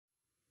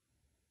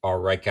All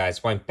right,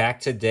 guys, well, I'm back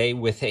today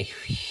with a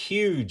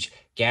huge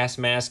gas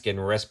mask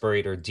and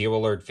respirator deal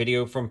alert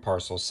video from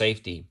Parcel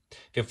Safety.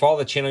 If you follow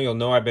the channel, you'll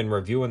know I've been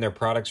reviewing their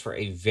products for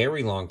a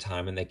very long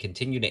time, and they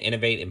continue to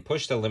innovate and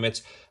push the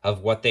limits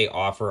of what they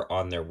offer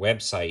on their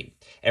website.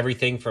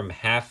 Everything from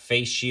half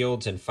face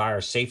shields and fire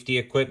safety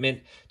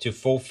equipment to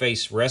full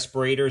face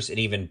respirators and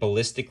even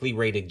ballistically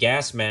rated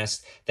gas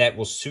masks that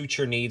will suit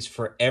your needs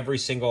for every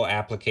single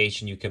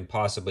application you can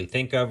possibly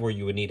think of where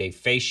you would need a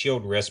face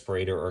shield,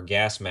 respirator, or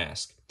gas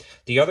mask.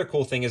 The other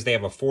cool thing is they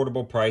have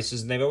affordable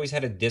prices, and they've always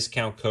had a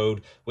discount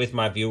code with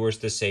my viewers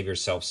to save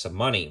yourself some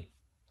money.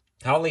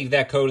 I'll leave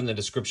that code in the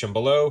description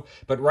below,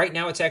 but right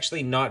now it's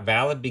actually not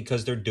valid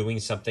because they're doing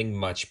something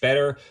much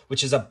better,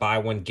 which is a buy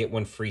one, get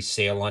one free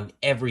sale on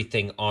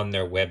everything on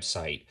their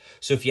website.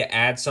 So if you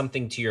add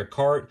something to your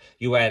cart,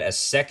 you add a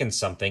second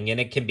something, and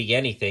it can be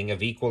anything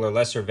of equal or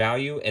lesser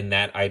value, and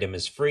that item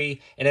is free,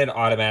 and it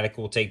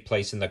automatically will take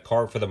place in the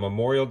cart for the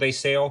Memorial Day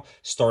sale,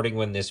 starting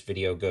when this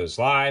video goes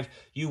live.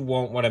 You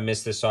won't want to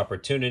miss this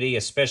opportunity,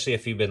 especially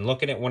if you've been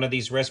looking at one of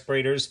these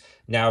respirators.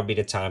 Now would be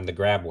the time to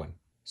grab one.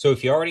 So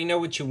if you already know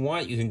what you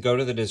want, you can go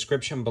to the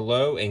description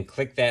below and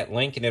click that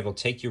link, and it'll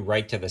take you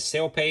right to the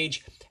sale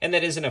page. And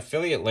that is an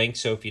affiliate link,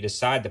 so if you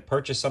decide to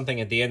purchase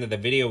something at the end of the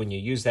video and you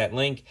use that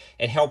link,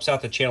 it helps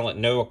out the channel at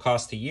no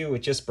cost to you. It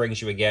just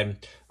brings you, again,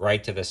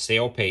 right to the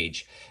sale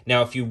page.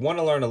 Now, if you want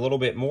to learn a little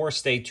bit more,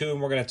 stay tuned.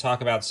 We're going to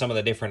talk about some of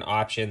the different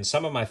options,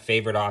 some of my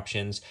favorite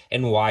options,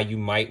 and why you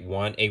might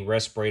want a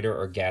respirator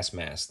or gas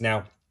mask.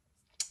 Now,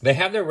 they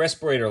have their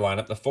respirator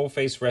lineup, the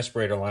full-face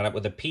respirator lineup,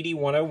 with a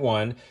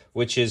PD-101,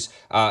 which is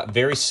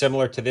very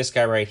similar to this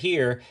guy right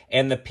here,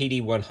 and the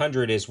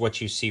PD-100 is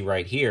what you see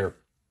right here.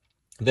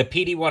 The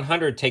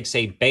PD-100 takes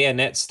a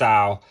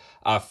bayonet-style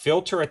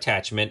filter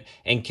attachment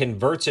and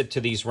converts it to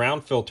these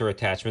round filter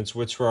attachments,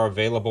 which are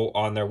available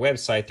on their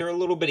website. They're a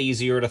little bit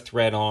easier to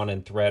thread on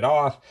and thread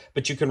off,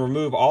 but you can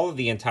remove all of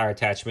the entire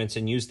attachments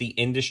and use the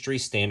industry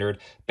standard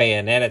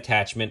bayonet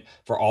attachment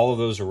for all of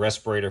those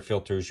respirator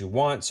filters you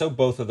want. So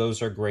both of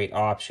those are great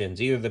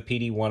options, either the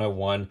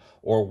PD-101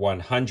 or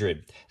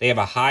 100. They have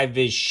a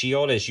high-vis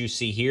shield, as you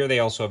see here. They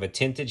also have a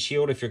tinted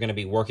shield if you're going to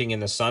be working in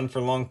the sun for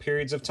long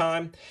periods of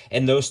time,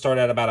 and those start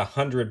at about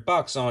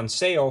 $100 on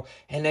sale.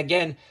 And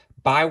again,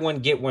 buy one,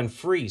 get one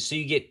free. So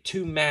you get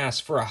two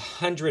masks for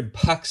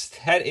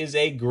 $100. That is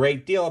a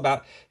great deal,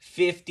 about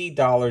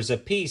 $50 a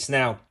piece.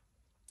 Now,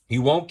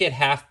 you won't get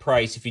half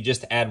price if you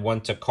just add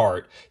one to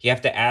cart. You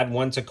have to add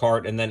one to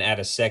cart and then add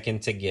a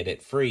second to get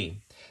it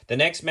free. The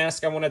next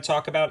mask I want to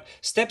talk about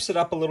steps it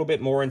up a little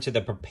bit more into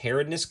the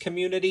preparedness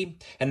community,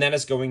 and that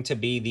is going to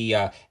be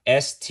the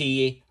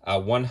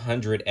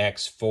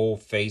ST100X full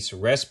face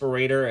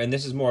respirator, and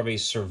this is more of a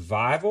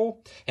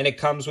survival, and it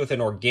comes with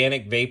an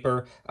organic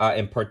vapor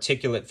and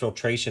particulate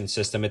filtration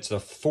system. It's the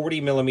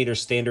 40 millimeter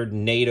standard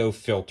NATO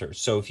filter.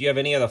 So if you have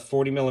any of the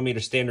 40 millimeter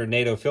standard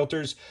NATO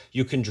filters,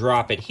 you can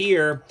drop it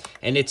here,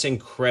 and it's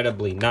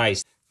incredibly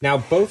nice. Now,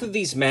 both of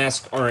these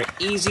masks are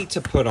easy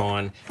to put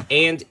on,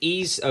 and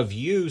ease of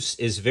use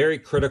is very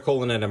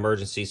critical in an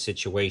emergency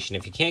situation.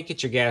 If you can't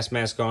get your gas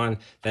mask on,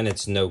 then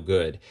it's no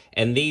good.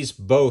 And these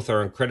both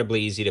are incredibly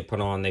easy to put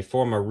on. They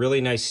form a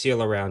really nice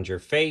seal around your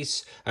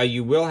face.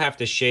 You will have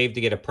to shave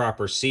to get a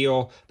proper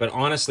seal, but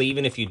honestly,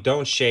 even if you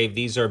don't shave,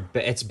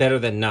 it's better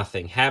than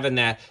nothing. Having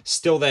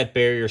that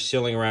barrier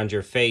sealing around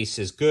your face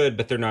is good,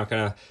 but they're not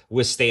going to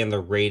withstand the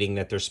rating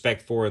that they're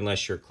spec'd for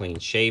unless you're clean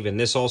shaven.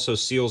 This also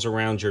seals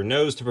around your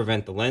nose to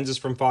prevent the lenses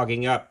from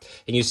fogging up,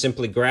 and you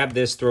simply grab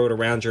this, throw it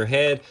around your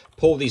head,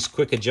 pull these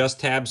quick adjust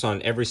tabs on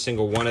every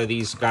single one of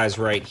these guys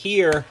right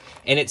here,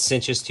 and it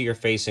cinches to your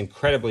face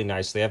incredibly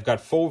nicely. I've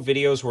got full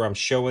videos where I'm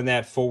showing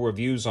that, full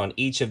reviews on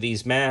each of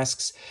these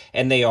masks,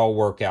 and they all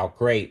work out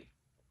great.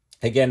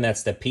 Again,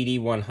 that's the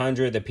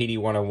PD-100, the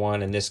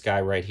PD-101, and this guy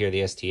right here,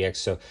 the STX.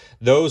 So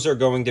those are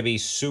going to be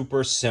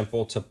super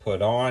simple to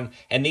put on,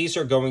 and these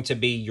are going to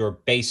be your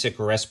basic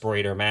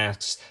respirator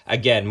masks.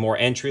 Again, more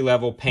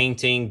entry-level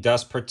painting,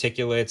 dust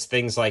particulates,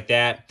 things like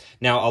that.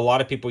 Now, a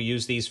lot of people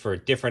use these for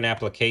different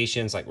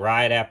applications, like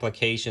riot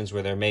applications,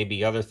 where there may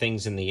be other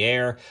things in the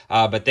air,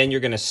 but then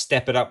you're going to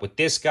step it up with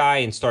this guy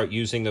and start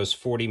using those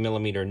 40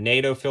 millimeter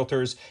NATO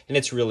filters, and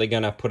it's really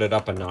going to put it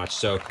up a notch.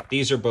 So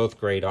these are both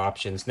great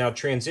options. Now,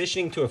 transitioning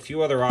to a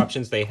few other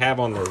options they have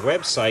on their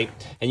website,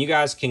 and you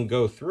guys can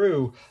go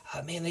through.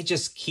 Man, they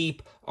just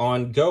keep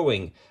on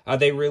going.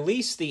 They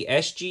released the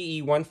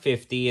SGE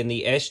 150 and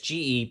the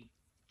SGE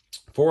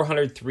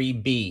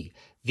 403B.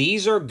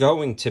 These are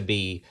going to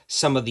be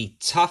some of the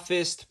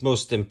toughest,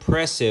 most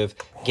impressive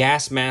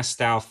gas mask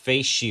style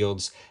face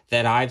shields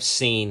that I've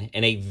seen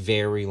in a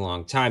very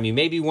long time. You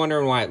may be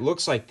wondering why it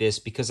looks like this,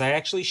 because I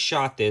actually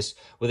shot this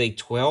with a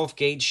 12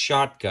 gauge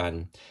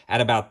shotgun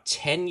at about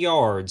 10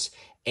 yards,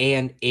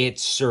 and it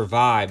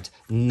survived.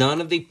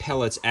 None of the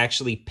pellets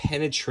actually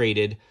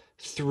penetrated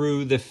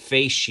through the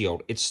face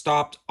shield. It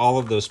stopped all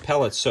of those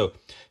pellets. So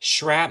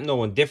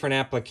shrapnel in different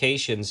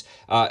applications,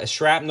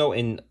 shrapnel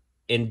in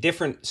in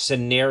different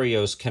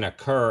scenarios can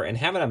occur, and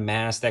having a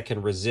mask that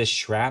can resist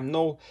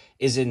shrapnel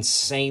is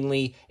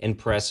insanely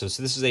impressive.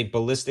 So this is a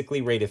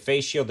ballistically rated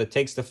face shield that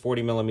takes the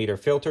 40mm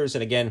filters,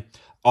 and again,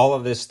 all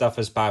of this stuff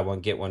is buy one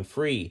get one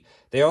free.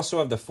 They also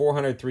have the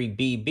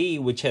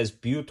 403BB, which has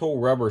butyl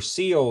rubber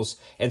seals,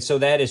 and so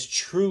that is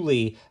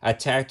truly a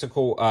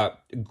tactical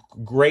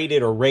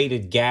graded or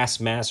rated gas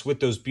mask with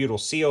those butyl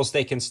seals.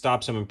 They can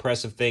stop some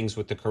impressive things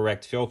with the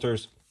correct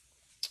filters.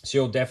 So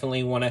you'll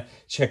definitely want to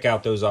check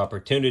out those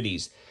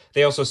opportunities.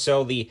 They also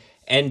sell the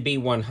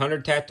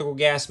NB100 tactical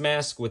gas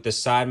mask with the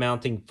side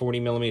mounting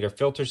 40mm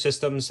filter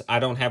systems. I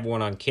don't have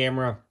one on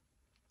camera,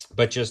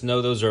 but just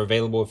know those are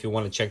available if you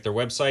want to check their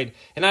website.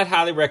 And I'd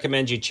highly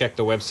recommend you check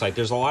the website.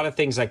 There's a lot of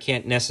things I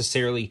can't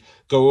necessarily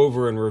go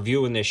over and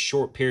review in this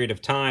short period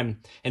of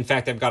time. In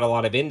fact, I've got a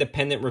lot of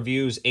independent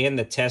reviews and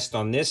the test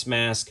on this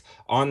mask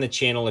on the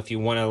channel if you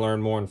want to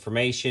learn more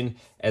information,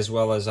 as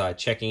well as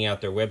checking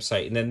out their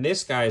website. And then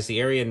this guy is the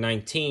Area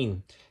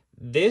 19.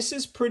 This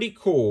is pretty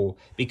cool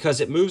because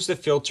it moves the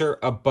filter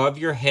above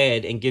your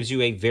head and gives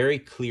you a very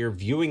clear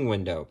viewing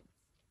window.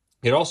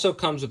 It also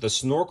comes with a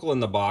snorkel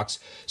in the box,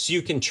 so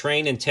you can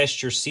train and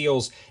test your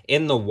seals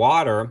in the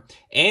water,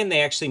 and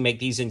they actually make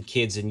these in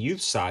kids and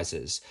youth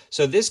sizes.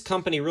 So this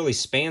company really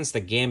spans the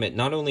gamut,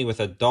 not only with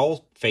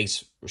adult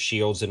face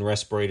shields and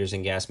respirators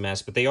and gas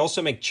masks, but they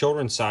also make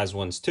children's size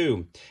ones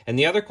too. And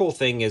the other cool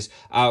thing is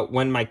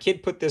when my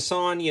kid put this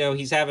on, you know,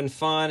 he's having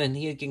fun and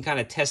he can kind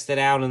of test it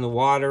out in the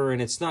water,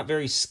 and it's not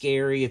very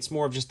scary. It's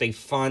more of just a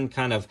fun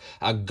kind of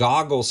a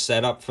goggle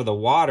setup for the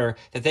water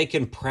that they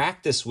can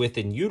practice with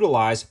and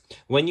utilize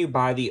when you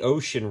buy the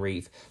Ocean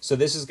Reef. So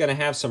this is going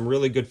to have some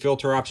really good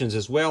filter options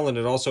as well, and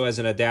it also has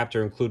an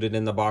adapter included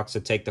in the box to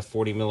take the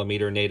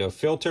 40mm NATO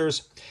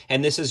filters.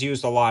 And this is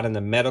used a lot in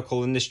the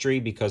medical industry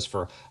because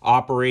for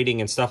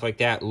operating and stuff like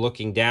that,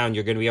 looking down,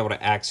 you're going to be able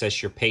to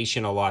access your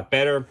patient a lot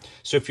better.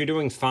 So if you're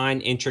doing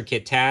fine,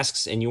 intricate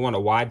tasks and you want a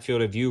wide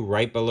field of view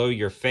right below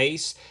your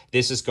face,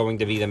 this is going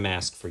to be the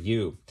mask for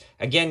you.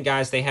 Again,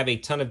 guys, they have a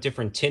ton of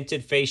different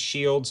tinted face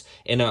shields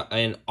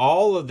and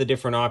all of the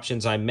different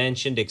options I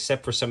mentioned,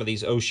 except for some of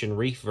these Ocean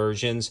Reef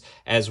versions,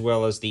 as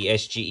well as the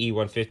SGE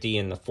 150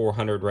 and the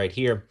 400 right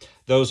here.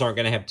 Those aren't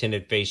going to have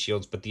tinted face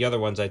shields, but the other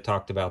ones I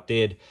talked about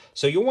did.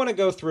 So you'll want to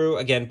go through,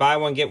 again, buy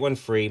one, get one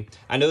free.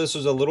 I know this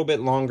was a little bit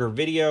longer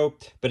video,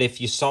 but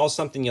if you saw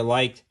something you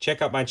liked,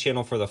 check out my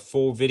channel for the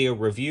full video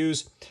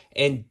reviews,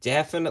 and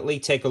definitely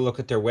take a look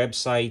at their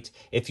website.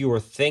 If you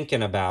were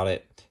thinking about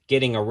it,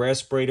 getting a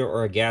respirator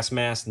or a gas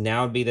mask,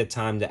 now would be the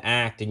time to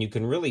act, and you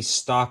can really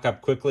stock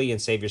up quickly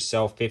and save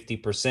yourself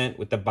 50%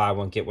 with the buy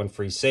one, get one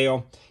free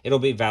sale. It'll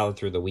be valid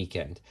through the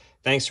weekend.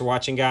 Thanks for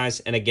watching,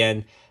 guys, and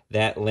again,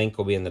 that link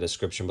will be in the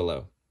description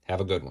below. Have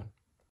a good one.